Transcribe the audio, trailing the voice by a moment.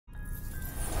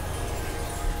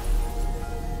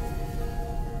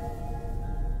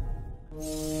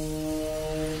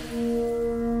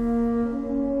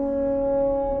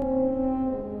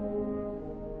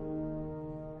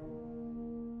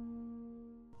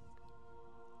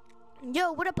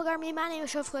Yo, what up, Army? My name is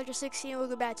Chef Collector 16.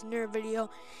 Welcome back to another video.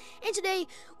 And today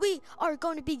we are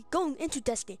going to be going into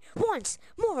Destiny once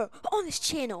more on this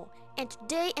channel. And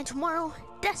today and tomorrow,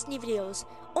 Destiny videos,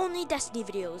 only Destiny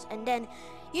videos. And then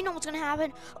you know what's gonna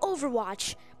happen: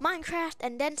 Overwatch, Minecraft,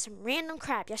 and then some random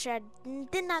crap. Yesterday I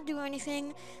did not do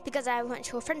anything because I went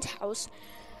to a friend's house,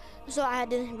 so I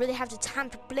didn't really have the time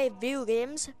to play video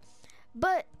games.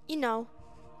 But you know,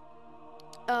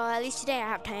 at least today I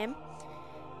have time.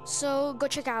 So go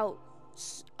check out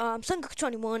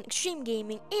Suncook21, Extreme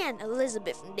Gaming, and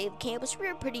Elizabeth from Dave Campus.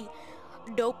 We're pretty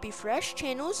dopey fresh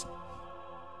channels.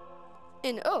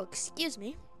 And oh, excuse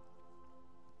me.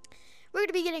 We're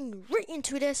gonna be getting right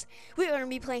into this. We're gonna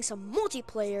be playing some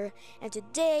multiplayer, and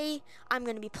today I'm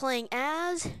gonna be playing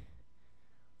as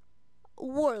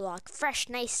Warlock. Fresh,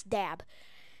 nice dab.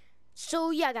 So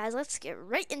yeah, guys, let's get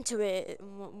right into it.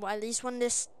 At least when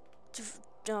this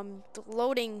the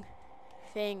loading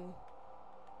thing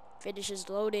finishes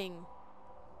loading.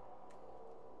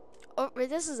 Oh,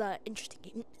 this is an interesting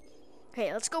game.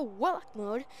 Okay, let's go Warlock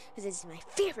mode, because this is my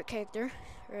favorite character,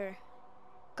 or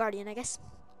Guardian, I guess.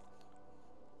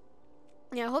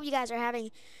 Yeah, I hope you guys are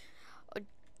having an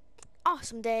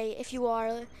awesome day. If you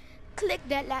are, click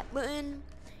that like button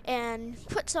and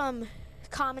put some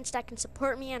comments that can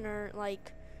support me and are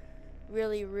like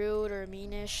really rude or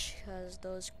meanish, because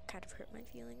those kind of hurt my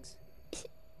feelings.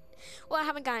 Well, I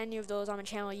haven't got any of those on my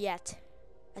channel yet.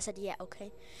 I said yeah,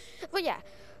 okay. But yeah,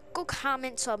 go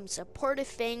comment some supportive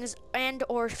things and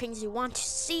or things you want to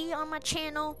see on my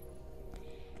channel.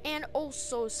 And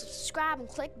also subscribe and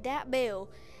click that bell.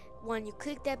 When you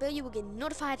click that bell, you will get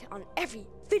notified on every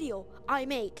video I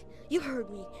make. You heard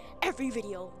me, every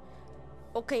video.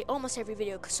 Okay, almost every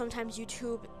video, because sometimes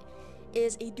YouTube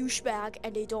is a douchebag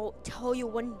and they don't tell you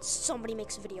when somebody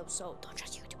makes a video, so don't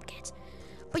trust YouTube kids.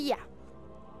 But yeah.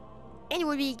 And you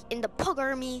will be in the Pug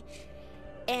Army,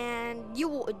 and you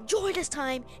will enjoy this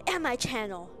time at my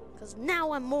channel, because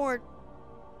now I'm more,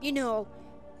 you know,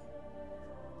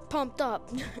 pumped up.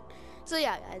 So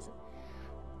yeah, guys,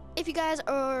 if you guys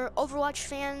are Overwatch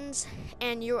fans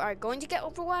and you are going to get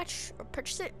Overwatch or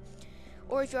purchase it,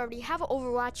 or if you already have an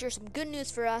Overwatch, there's some good news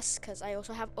for us, because I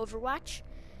also have Overwatch.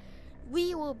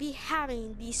 We will be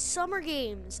having the summer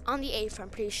games on the 8th, I'm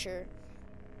pretty sure.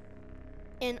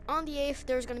 And on the 8th,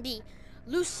 there's going to be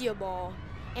Lucio Ball.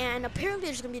 And apparently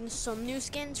there's going to be some new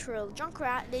skins for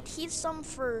Junkrat. They teased some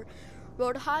for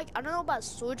Roadhog. I don't know about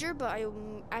Soldier, but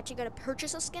I'm actually going to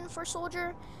purchase a skin for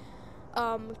Soldier.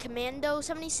 Commando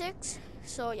 76.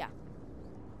 So, yeah.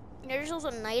 There's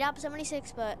also Night Ops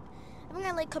 76, but I think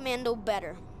I like Commando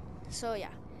better. So,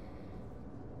 yeah.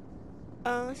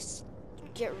 Let's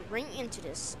get right into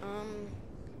this.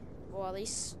 Well, at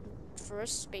least for a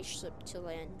spaceship to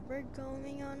land, we're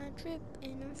going on a trip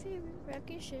in our favorite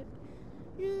rocket ship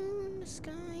in the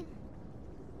sky.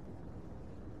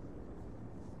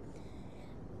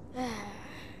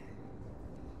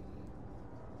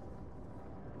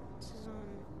 This is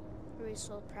a very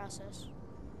slow process.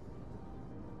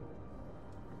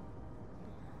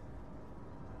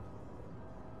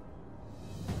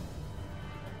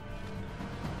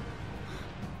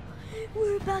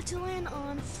 We're about to land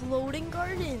on Floating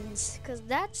Gardens, because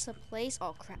that's a place.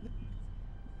 Oh crap.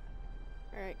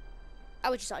 Alright. I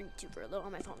was just on YouTube for a little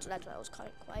on my phone, so that's why I was kind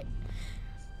of quiet.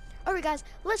 Alright, guys,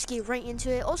 let's get right into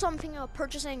it. Also, I'm thinking of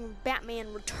purchasing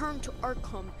Batman Return to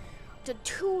Arkham. The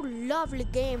two lovely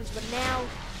games, but now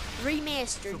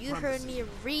remastered. You heard me,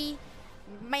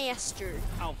 remastered.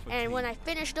 And when I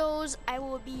finish those, I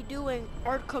will be doing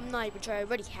Arkham Knight, which I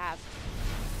already have.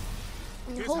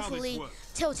 And hopefully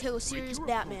Telltale series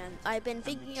Batman. I've been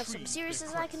thinking of some series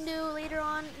I can do later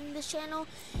on in this channel,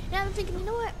 and I've been thinking, you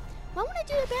know what, I want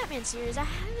to do a Batman series. I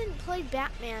haven't played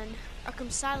Batman Arkham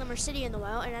Asylum or City in a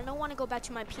while, and I don't want to go back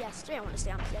to my PS3. I want to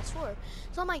stay on PS4.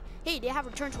 So I'm like, hey, they have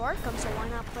Return to Arkham, so why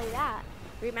not play that?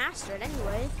 Remastered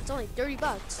anyway. It's only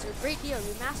 $30. It's a great deal.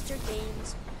 Remastered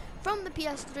games from the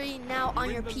PS3 now on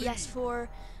your PS4.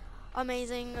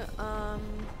 Amazing. Wait,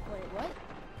 what?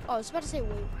 Oh, I was about to say,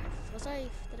 wait,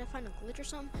 did I find a glitch or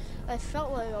something? I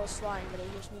felt like I was flying, but it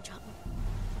just me jumping.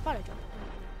 I thought I jumped.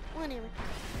 Well, anyway.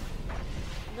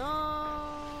 No,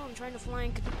 I'm trying to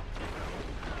flank.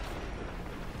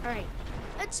 Alright,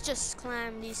 let's just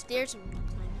climb these stairs and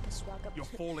just walk up. You're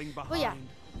falling behind. But yeah,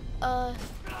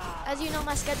 as you know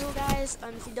my schedule, guys,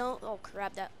 and if you don't, oh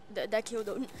crap, that killed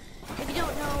them. If you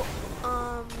don't know,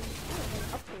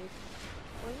 upgrade.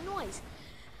 What noise?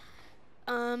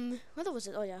 What was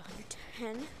it? Oh yeah,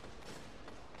 110.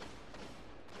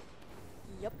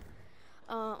 Yep.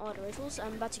 Auto rifles.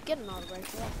 I'm about to get an auto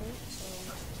rifle, I think. So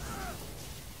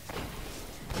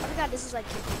I forgot this is like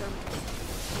confirmed.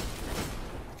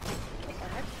 What the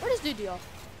heck? Where does dude go?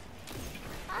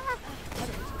 Ah!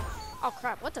 Oh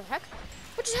crap! What the heck?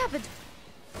 What just happened?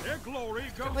 Their glory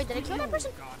goes. Wait, did I kill that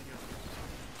person?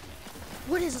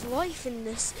 What is life in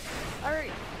this?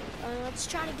 Alright, let's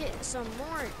try to get some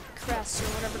more crests or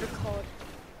whatever they're called.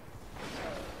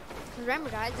 Remember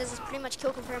guys, this is pretty much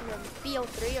kill confirmed in BO3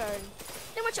 or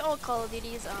pretty much all Call of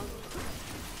Duties.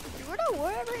 Where the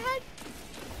war ever had?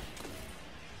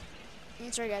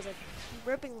 I'm sorry guys, I'm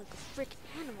burping like a freaking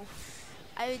animal.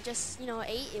 I just, you know,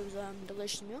 ate, it was a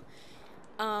delicious meal.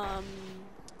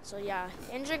 So yeah,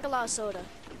 and drink a lot of soda.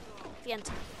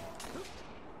 Fanta.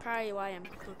 Probably why I'm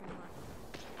cooking a lot.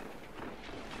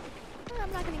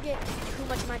 I'm not gonna get too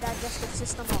much of my digestive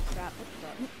system. Oh crap.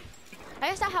 I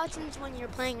guess that happens when you're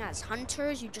playing as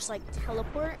hunters, you just like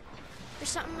teleport or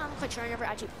something. I'm not quite sure, I never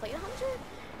actually played a hunter.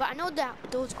 But I know that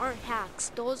those aren't hacks.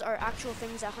 Those are actual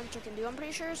things that hunter can do, I'm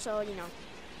pretty sure. So, you know,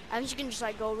 I think she can just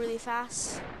like go really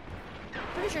fast.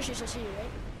 Pretty sure she's just you,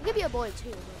 right? It could be a boy too,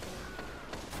 but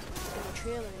in the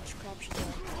trailer and she crap she's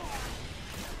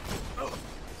like.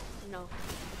 No,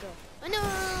 a girl. Oh,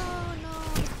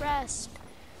 no, crest.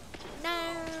 No.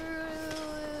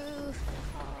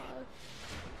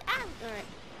 Alright.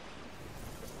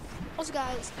 Also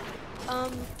guys,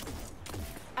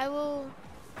 I will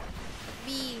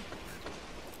be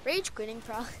rage quitting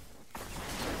probably.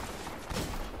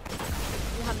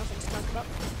 We have nothing to talk about.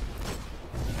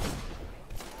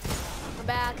 We're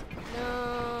back.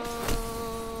 No.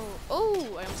 Oh,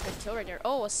 I almost got killed right there.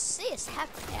 Oh, assist. Heck.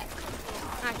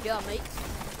 Ah, good, mate.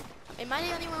 Am I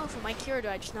the only one for my cure, or do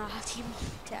I just not have team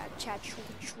chat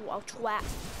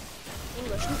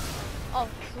English? Oh,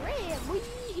 crap. Whee!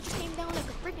 He just came down like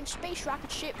a freaking space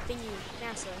rocket ship thingy.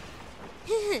 NASA.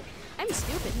 I'm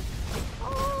stupid.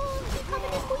 Oh, he's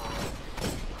coming in.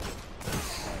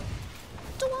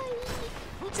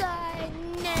 Die.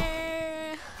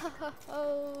 No.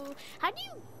 How do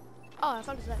you... Oh, I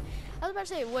thought it was that. I was about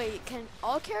to say, wait, can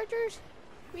all characters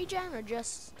regen or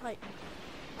just Titan?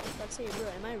 I was about to say, bro,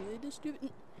 am I really this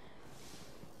stupid?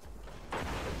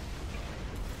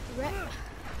 I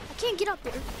can't get up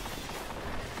there.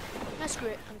 Nah, screw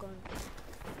it. I'm going.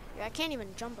 Yeah, I can't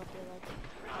even jump up there. Like,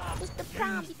 what's the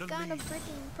problem? You got a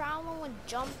freaking problem with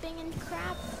jumping and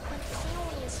crap?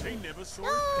 They never saw no,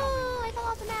 it coming. I fell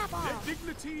off the map. Oh. Their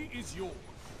dignity is yours.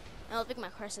 I don't think my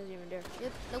crest is even there.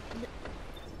 Yep, nope.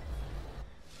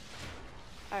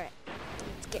 Alright,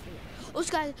 let's get in there. Oh,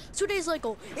 guys, today's Lego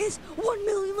goal is 1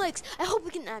 million likes. I hope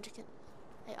we can add it.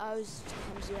 I always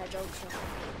sometimes do that joke, so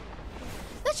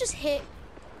let's just hit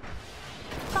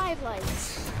 5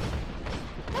 likes.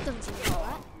 That doesn't seem like a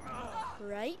lot,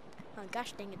 right? Oh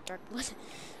gosh, dang it, Dark Blood.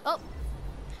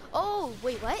 Oh,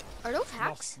 wait, what? Are those hacks?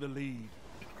 Lost the lead.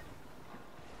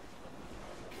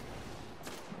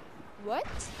 What?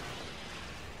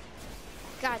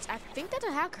 Guys, I think that's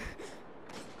a hacker.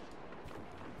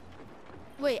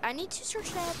 Wait, I need to search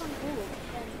that up on Google.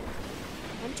 Can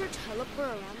Hunter teleport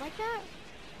around like that?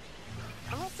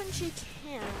 I don't think she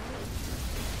can.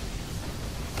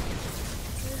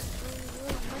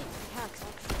 There might be hacks,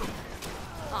 actually.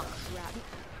 Oh, crap.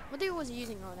 What they was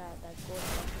using all that gold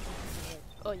stuff?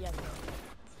 Oh, yeah.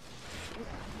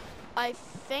 I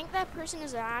think that person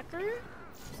is a hacker.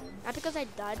 Not because I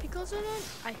died because of it.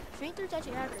 I think there's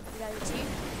actually hackers. You guys see,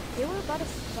 they were about to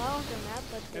fall off the map,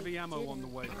 but they heavy ammo didn't. on the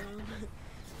way.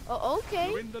 Oh, okay.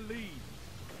 You're in the lead.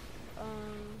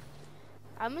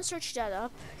 I'm gonna search that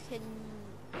up. Can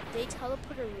they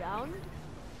teleport around?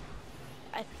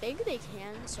 I think they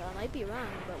can, so I might be wrong,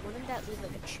 but wouldn't that leave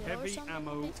like a trail or Heavy something?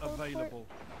 ammo available.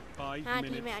 5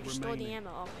 minutes I just stole the remaining.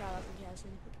 ammo. Oh crap, I think he has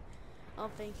any. I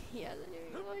don't think he has any.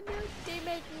 Oh no,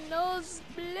 teammate, no,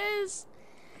 please.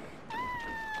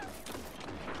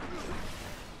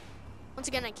 Once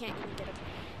again, I can't even get up.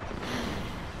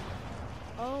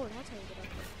 Oh, that's how you get up.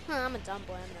 Huh, I'm a dumb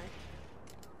boy, am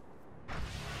I?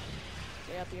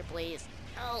 Get up here, please.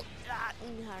 Oh, alright,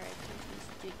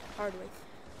 the hard way.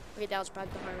 Okay, that was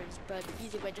probably the hard way, but the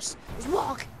easy way just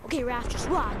walk. Okay, Raph, just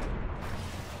walk.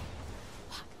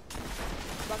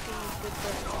 Walking with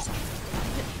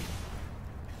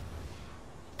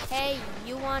the Hey,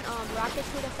 you want rocket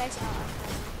food effects? No.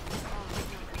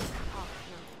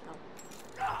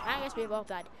 I guess we both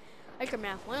died. Okay,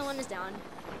 Raph, 1-1 is down.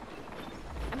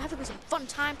 I'm having some fun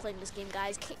time playing this game,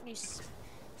 guys. Can't you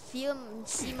feel and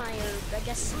see my, I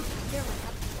guess, hear my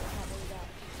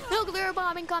nuclear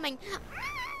bomb incoming.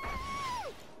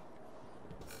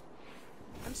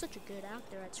 I'm such a good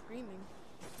actor at screaming.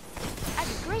 I'd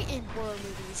be great in horror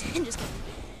movies. Just kidding.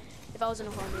 If I was in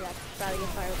a horror movie, I'd probably get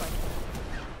fired by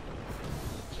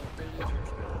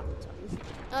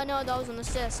Oh no, that was an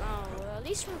assist. Oh, well, at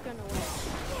least we're gonna win.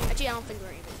 Actually, I don't think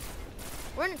we're even.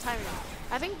 We're in a timer now.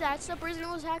 I think that's the person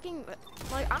who was hacking, but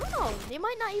like I don't know. They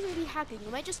might not even be hacking. It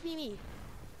might just be me.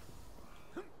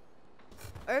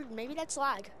 Or maybe that's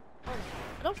lag. Oh,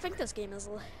 I don't think this game is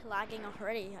lagging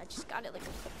already. I just got it like a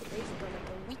couple days ago, like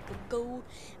a week ago.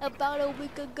 About a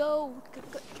week ago. No,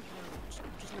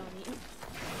 just not me.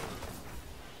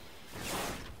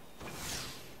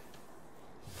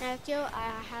 Actually,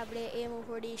 I have the ammo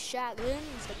for these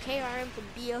shotguns, the KRM from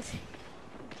BLT.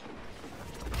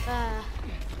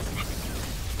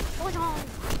 What's on?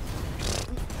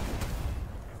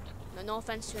 No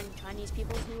offense to any Chinese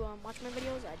people who watch my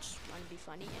videos. I just want to be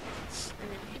funny and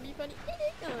then to be funny. Let's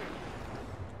see here.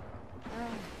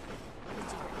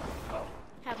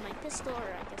 Have my pistol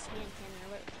or I guess hand cannon or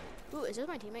whatever. Ooh, is this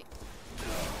my teammate? I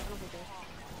don't think it is.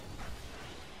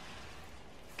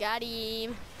 Got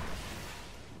him.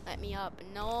 Let me up.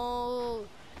 No.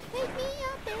 Wake me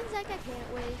up and like I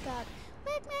can't wake up.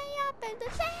 Wake me up and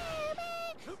save me.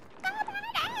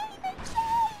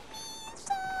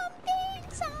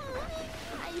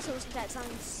 I used to listen to that song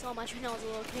so much when I was a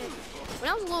little kid. When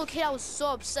I was a little kid, I was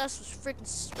so obsessed with freaking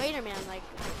Spider-Man. Like,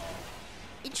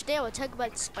 each day I would talk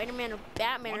about Spider-Man or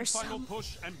Batman or something.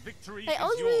 Push and victory I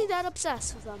was really that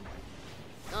obsessed with them.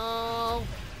 No.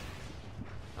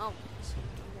 Oh.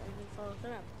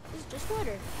 It's just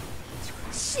water.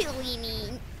 Silly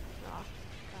me. Oh,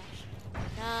 gosh.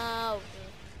 No.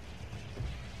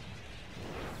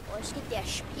 Let's get that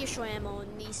special ammo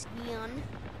in this gun.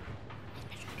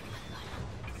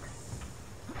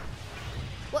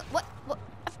 What?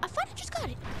 I thought I just got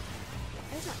it.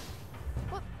 It's not.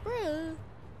 What, bro?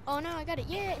 Oh no, I got it.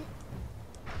 Yeah.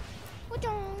 What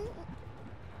on?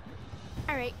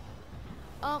 Alright.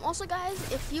 Also guys,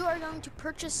 if you are going to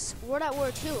purchase World at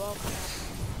War 2,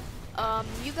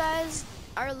 you guys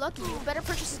are lucky. You better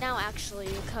purchase it now actually,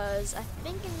 because I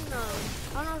think in,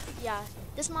 I don't know if, yeah,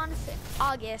 this month,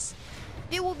 August,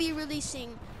 they will be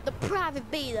releasing the private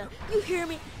beta. You hear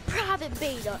me? Private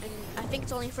beta. And I think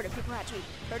it's only for the people who actually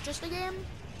purchase the game,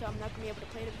 so I'm not going to be able to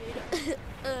play the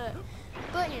beta.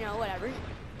 But, you know, whatever.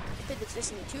 I think it's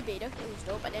Destiny 2 beta. It was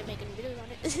dope. I didn't make any videos on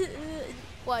it.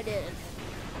 Well, I did.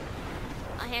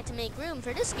 I had to make room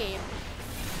for this game.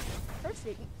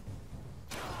 Perfect.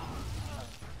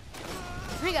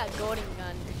 I got golden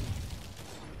gun.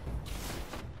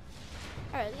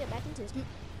 Alright, let's get back into this.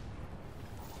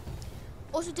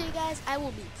 Also today guys, I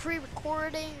will be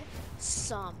pre-recording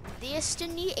some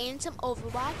Destiny and some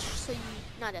Overwatch. So you,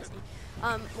 not Destiny.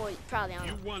 Well, probably on.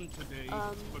 You won today,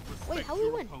 wait, how we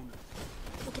win?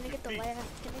 Oh, can I get the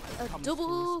last? Can I get a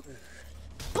double?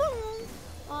 Boom!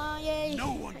 Yay!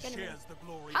 No one shares the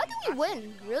glory. How did we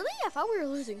win? Really? I thought we were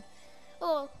losing.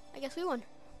 Oh, I guess we won.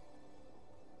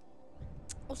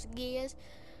 Also, guys.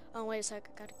 Oh, wait a sec.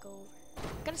 I gotta go over.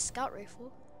 I got a scout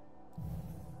rifle.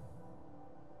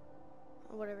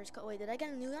 Or whatever it's called. Wait, did I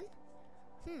get a new gun?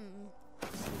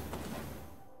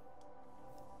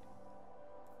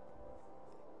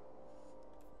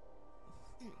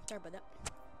 Sorry about that.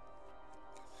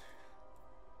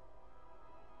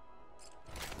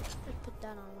 Let's put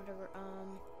that on whatever.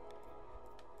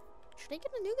 Should I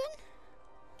get a new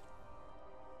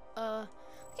gun?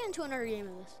 Let's get into another game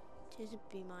of this. This would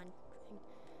be mine.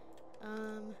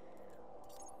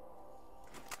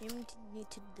 Maybe we need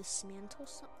to dismantle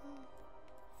something.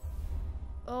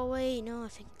 Oh wait, no, I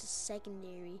think it's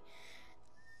secondary.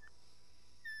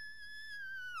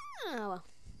 Oh well.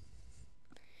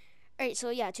 Alright, so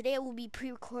yeah, today I will be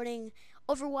pre-recording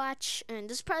Overwatch, and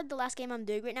this is probably the last game I'm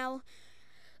doing right now.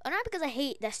 Not because I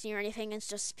hate Destiny or anything, it's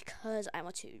just because I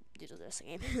want to do this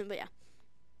game. But yeah.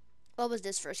 What was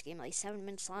this first game? Like 7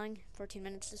 minutes long? 14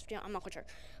 minutes this video? I'm not quite sure.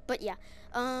 But yeah.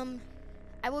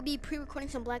 I will be pre-recording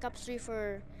some Black Ops 3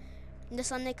 for this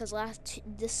Sunday, because I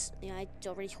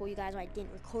already told you guys I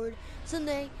didn't record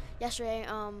yesterday.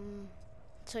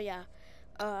 So yeah.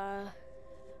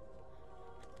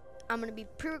 I'm gonna be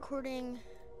pre-recording.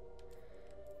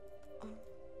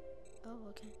 Oh,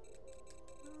 okay.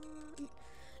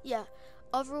 Yeah,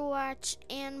 Overwatch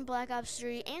and Black Ops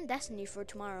 3 and Destiny for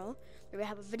tomorrow. We're gonna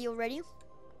have a video ready.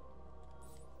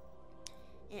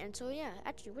 And so yeah,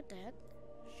 actually, what the heck?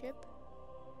 Ship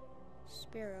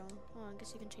Sparrow. Oh, I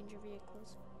guess you can change your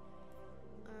vehicles.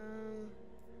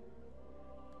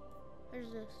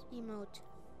 Where's this emote?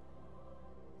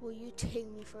 Will you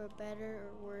take me for a better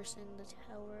or worse in the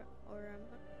tower or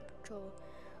patrol?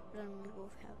 Then we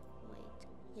both have wait.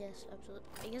 Yes, absolutely.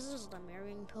 I guess this is the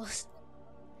marrying post.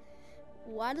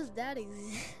 Why does that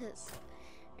exist?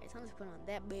 Alright, time to put on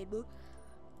that bad boy.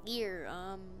 Gear.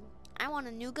 I want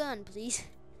a new gun, please.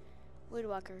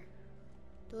 Woodwalker.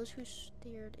 Those who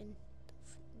stared in the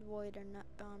void are not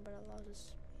bound, but allows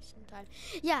us space and time.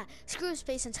 Yeah, screw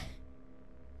space and time.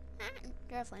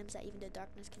 There are flames that even the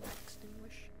darkness cannot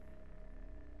extinguish.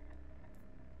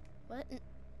 What?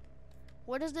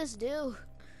 What does this do?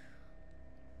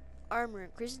 Armor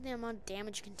increases the amount of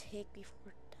damage you can take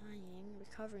before dying.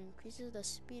 Recovery increases the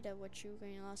speed at which you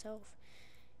gain lost health.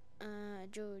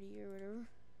 Agility or whatever.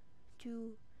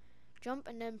 To jump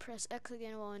and then press X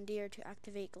again while in the air to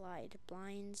activate glide.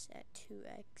 Blinds at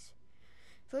 2x.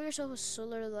 Fill yourself with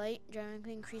solar light,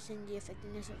 dramatically increasing the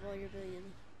effectiveness of all your abilities.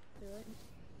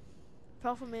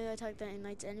 Powerful melee attack that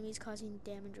ignites enemies, causing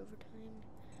damage over time.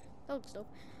 That looks dope.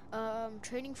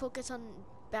 Training focus on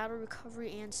battle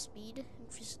recovery and speed.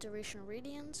 Increases duration of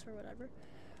radiance or whatever.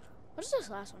 What is this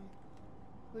last one?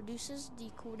 Reduces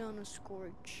the cooldown of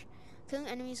Scorch. Killing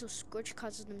enemies with Scorch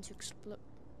causes them to explode.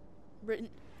 Written.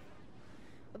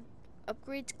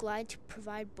 Upgrades glide to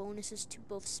provide bonuses to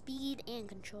both speed and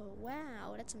control.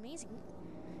 Wow, that's amazing.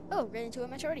 Oh, right into a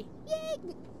match already. Yay!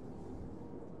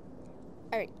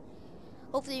 Alright.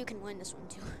 Hopefully you can win this one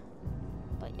too.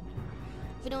 But yeah.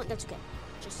 If you don't, that's okay.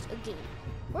 Just a game.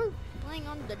 We're playing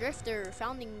on the Drifter,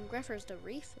 founding Greffers the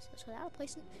Reef. Is that a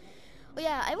place? Oh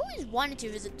yeah, I've always wanted to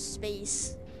visit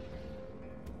space.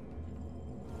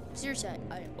 Seriously,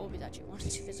 I always actually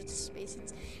wanted to visit space.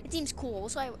 It seems cool.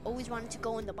 Also, I always wanted to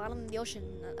go in the bottom of the ocean.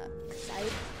 Cause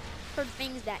I've heard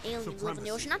things that aliens live in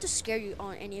the ocean. Not to scare you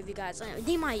on any of you guys.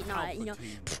 They might not, you know,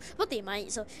 but they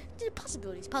might. So,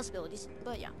 possibilities.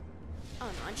 But yeah, I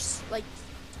don't know. I just like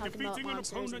talking about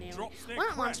monsters and aliens. Well,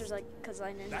 not monsters, like, cause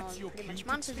I know pretty much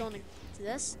monsters don't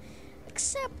exist,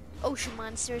 except ocean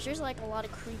monsters. There's like a lot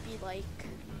of creepy, like,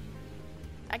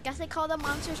 I guess they call them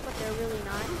monsters, but they're really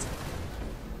not.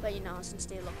 But you know, since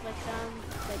they look like them,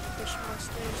 like fish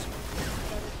monsters,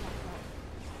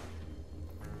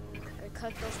 I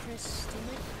cut those Chris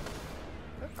teammate.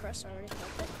 Or Chris already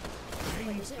helped it.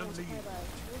 Wait, is it multiplied by 2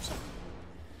 or something?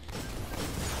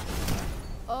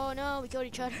 Oh no, we killed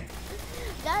each other.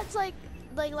 That's like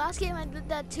last game I did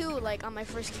that too, like on my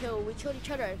first kill. We killed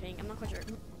each other, I think. I'm not quite sure.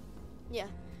 Yeah.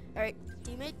 Alright,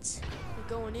 teammates, we're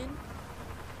going in.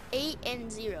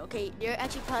 8-0. Okay, they're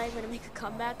actually probably gonna make a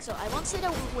comeback, so I won't say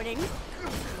that we're winning.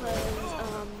 Because, you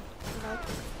know.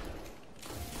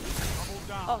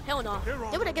 Oh, hell no.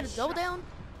 They would I get a double down?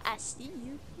 I see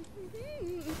you.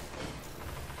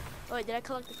 Oh, wait, did I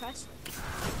collect the crest?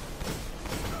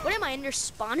 What am I, in their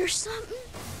spawn or something?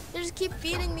 They just keep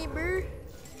feeding me, bro.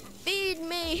 Feed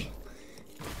me.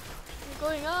 I'm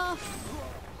going off.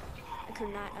 I could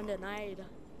not, I'm denied.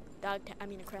 A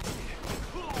crest.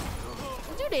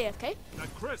 Do the AFK.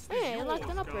 Hey, I locked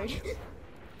an upgrade. Can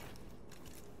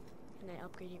I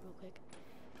upgrade it real quick?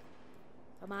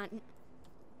 Come on.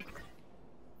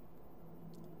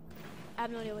 I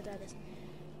have no idea what that is.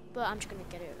 But I'm just gonna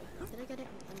get it. Did I get it? I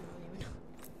don't even know.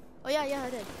 Oh yeah, I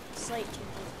did. Slight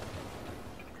changes.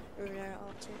 Rare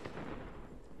altar.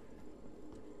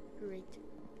 Great.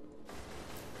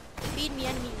 Feed me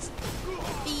enemies.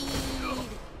 Feed.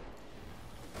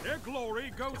 Their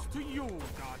glory goes to you,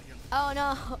 Guardian. Oh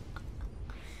no.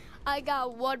 I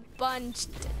got one punched.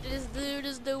 This dude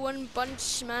is the one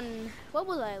punch man. What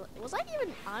was I? Was I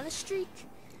even on a streak?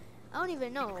 I don't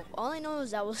even know. All I know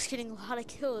is I was getting a lot of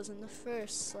kills in the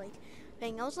first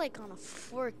thing. I was like on a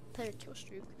 4-player kill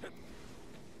streak.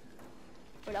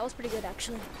 But that was pretty good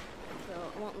actually. So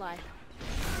I won't lie.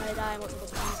 If I die multiple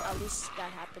times, at least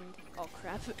that happened. Oh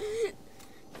crap.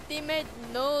 Teammate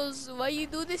knows why you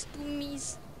do this to me.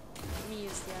 Yeah,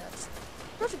 that's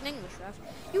perfect English, Ref.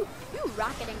 You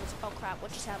rocket English. Oh crap,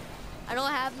 what just happened? I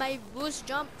don't have my boost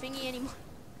jump thingy anymore.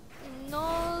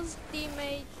 No,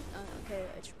 teammate. Okay,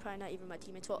 it's probably not even my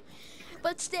teammate's fault.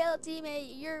 But still,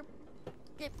 teammate, you're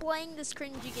playing this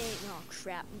cringy game. Oh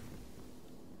crap.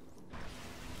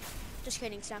 Just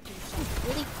kidding, stop doing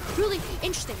really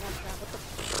interesting. Oh crap, what the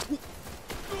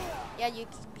yeah, you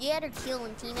better kill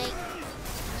him, teammate.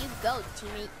 You go,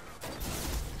 teammate.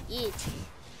 Yeah.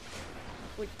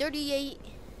 We're 38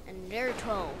 and they're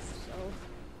 12, so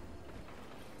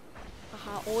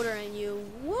older than you.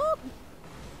 Whoop!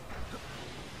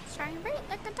 Trying to break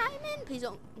like the time in. Please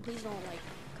don't like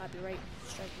copyright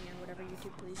strike me or whatever,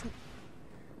 YouTube, please.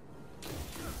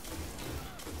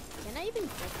 Can I even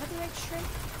get copyright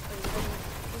strike? Or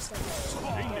just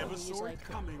like they never saw it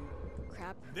coming.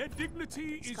 Crap. Their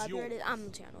dignity is yours.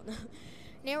 I'm channel.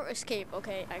 Narrow escape.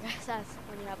 Okay, I guess that's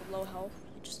when you have a low health.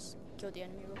 You just kill the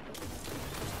enemy real quick.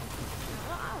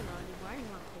 Well, I don't know anymore. I don't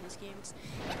want to play this game.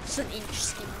 It's an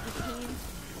interesting game.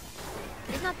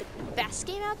 It's not the best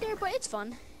game out there, but it's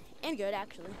fun and good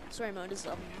actually. Story mode is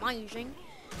amazing.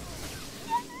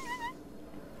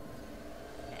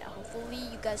 hopefully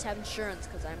you guys have insurance,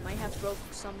 because I might have broke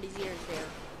somebody's ears there.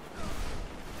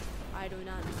 I do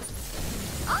not know.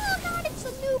 Oh god, it's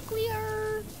a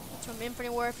nuclear! It's from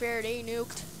Infinite Warfare, they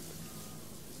nuked.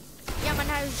 Yeah, man,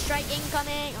 has strike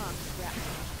incoming. Oh crap.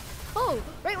 Oh,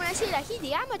 right when I say that, he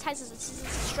deamortizes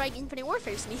strike Infinite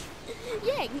Warfare to me.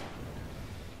 Yay!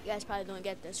 You guys probably don't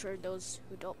get this for those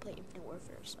who don't play Infinite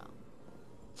Warfare, so.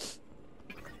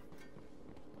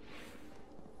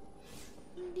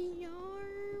 In the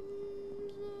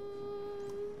arms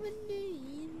of an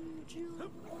angel.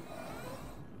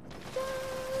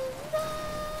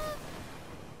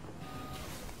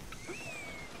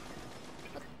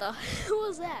 What the hell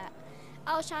was that?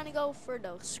 I was trying to go for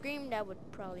the scream that would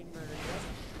probably murder us.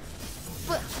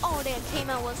 But all that came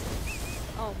out was,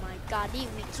 oh my god, did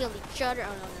we kill each other?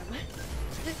 Oh no, never mind.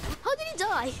 How did he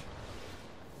die?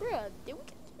 Bruh, did we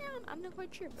get down? I'm not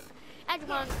quite sure, but I just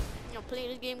want to play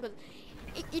this game because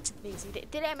it's amazing.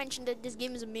 Did I mention that this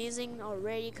game is amazing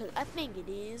already? Because I think it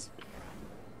is.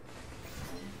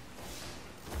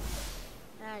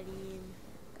 Got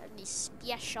these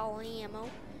special ammo.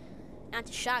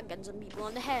 Anti-shotguns on people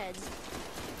on the head.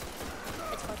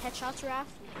 It's called Headshots Wrath.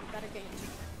 Better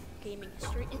gaming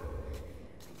history.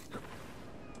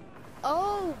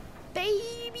 Oh,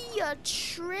 baby, a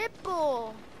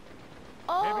triple.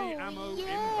 Heavy ammo Oh,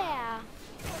 yeah.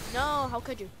 No, how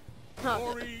could you?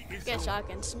 Huh. Get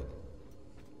shotguns.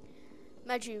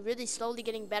 Imagine you really slowly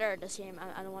getting better at this game.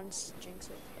 I don't want to jinx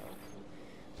it.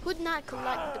 Could not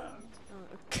collect the... Oh,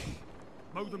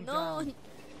 Mow them no. down.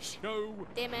 Show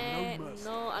Damn it. no mercy.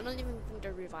 No, I don't even think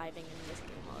they're reviving in this game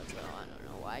as well. I don't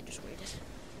know why. I just waited.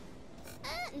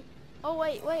 Oh,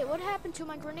 wait. What happened to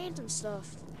my grenades and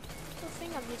stuff? The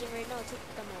thing I'm using right now, I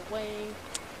took them away.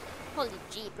 Holy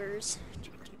jeepers.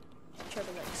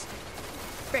 Triple X.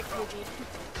 Break your jeep.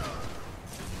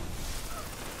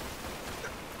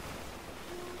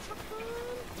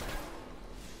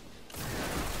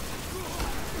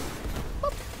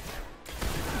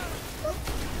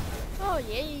 Oh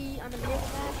yay, I'm a little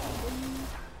back.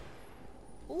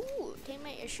 Ooh,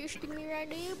 teammate is shooting me right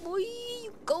there, boy.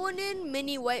 You going in,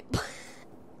 mini white boy.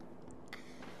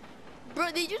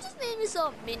 Bro, did you just name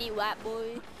yourself mini white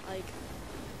boy? Like,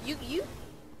 you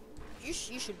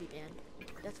should be banned.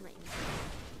 That's my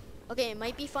email. Okay, it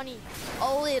might be funny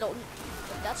a little,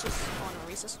 but that's just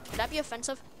racist. Would that be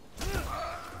offensive?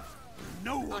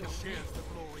 No one shares the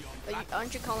glory on that.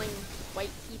 Aren't you calling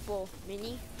white people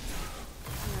mini?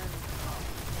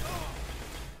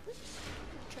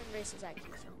 Turn racist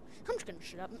actually, so I'm just gonna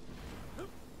shut up.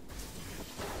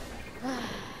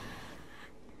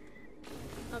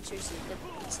 I'm seriously,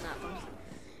 it's not funny.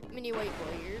 Mini white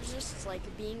warriors just like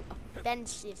being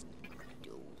offensive to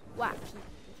white people.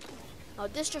 Now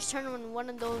this just turned into one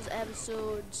of those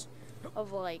episodes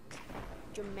of like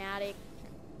dramatic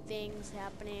things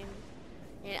happening.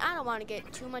 And I don't want to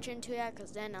get too much into that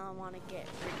because then I don't want to get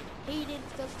freaking hated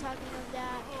because of talking of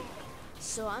that.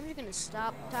 So I'm just going to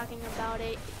stop talking about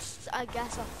it. It's, I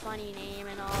guess, a funny name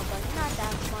and all, but not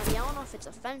that funny. I don't know if it's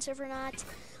offensive or not.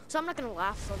 So I'm not going to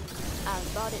laugh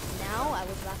about it now. I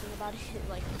was laughing about it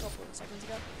like a couple of seconds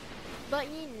ago. But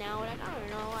you know, like, I don't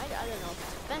know. I don't know if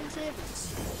it's offensive, it's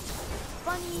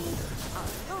funny. I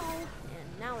don't know. And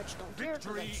now I just don't care.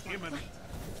 Victory imminent.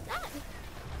 It's not.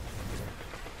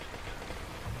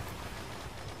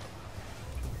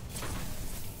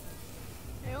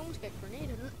 I almost got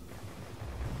grenaded.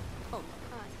 Oh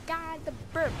my god, the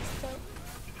burp. So,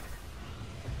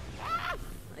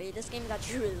 okay, this game got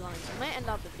really long, so I might end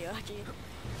off the video actually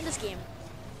in this game.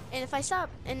 And if I stop,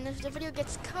 and if the video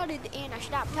gets cutted and I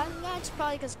stop telling that, it's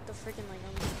probably because the freaking like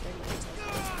almost 30 minutes.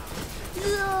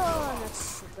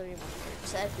 That's literally what I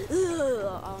said.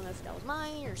 I don't know if that was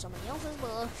mine or somebody else's,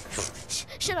 but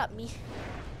shut up, me.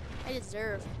 I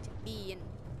deserve to be in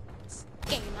this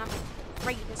game. I'm the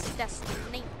greatest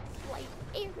Destiny flight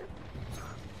ever.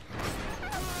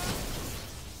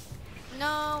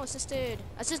 No, assisted.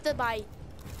 Assisted by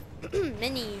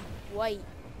Mini White.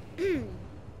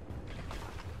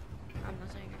 I'm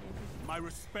not saying her name. My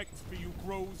respect for you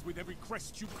grows with every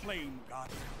crest you claim,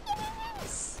 Guardian.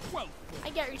 Yes! Well, I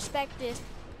get respected.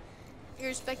 You're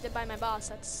respected by my boss.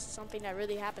 That's something that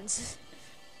really happens.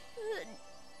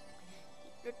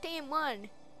 Your team won.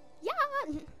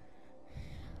 Yeah!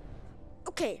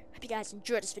 Okay, hope you guys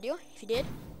enjoyed this video. If you did,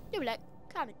 leave a like,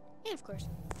 comment, and of course,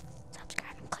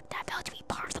 subscribe and click that bell to be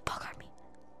part of the Bug Army.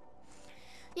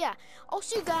 Yeah, I'll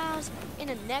see you guys in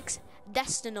the next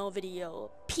Destino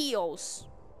video. Peace.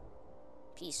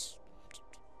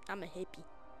 I'm a hippie.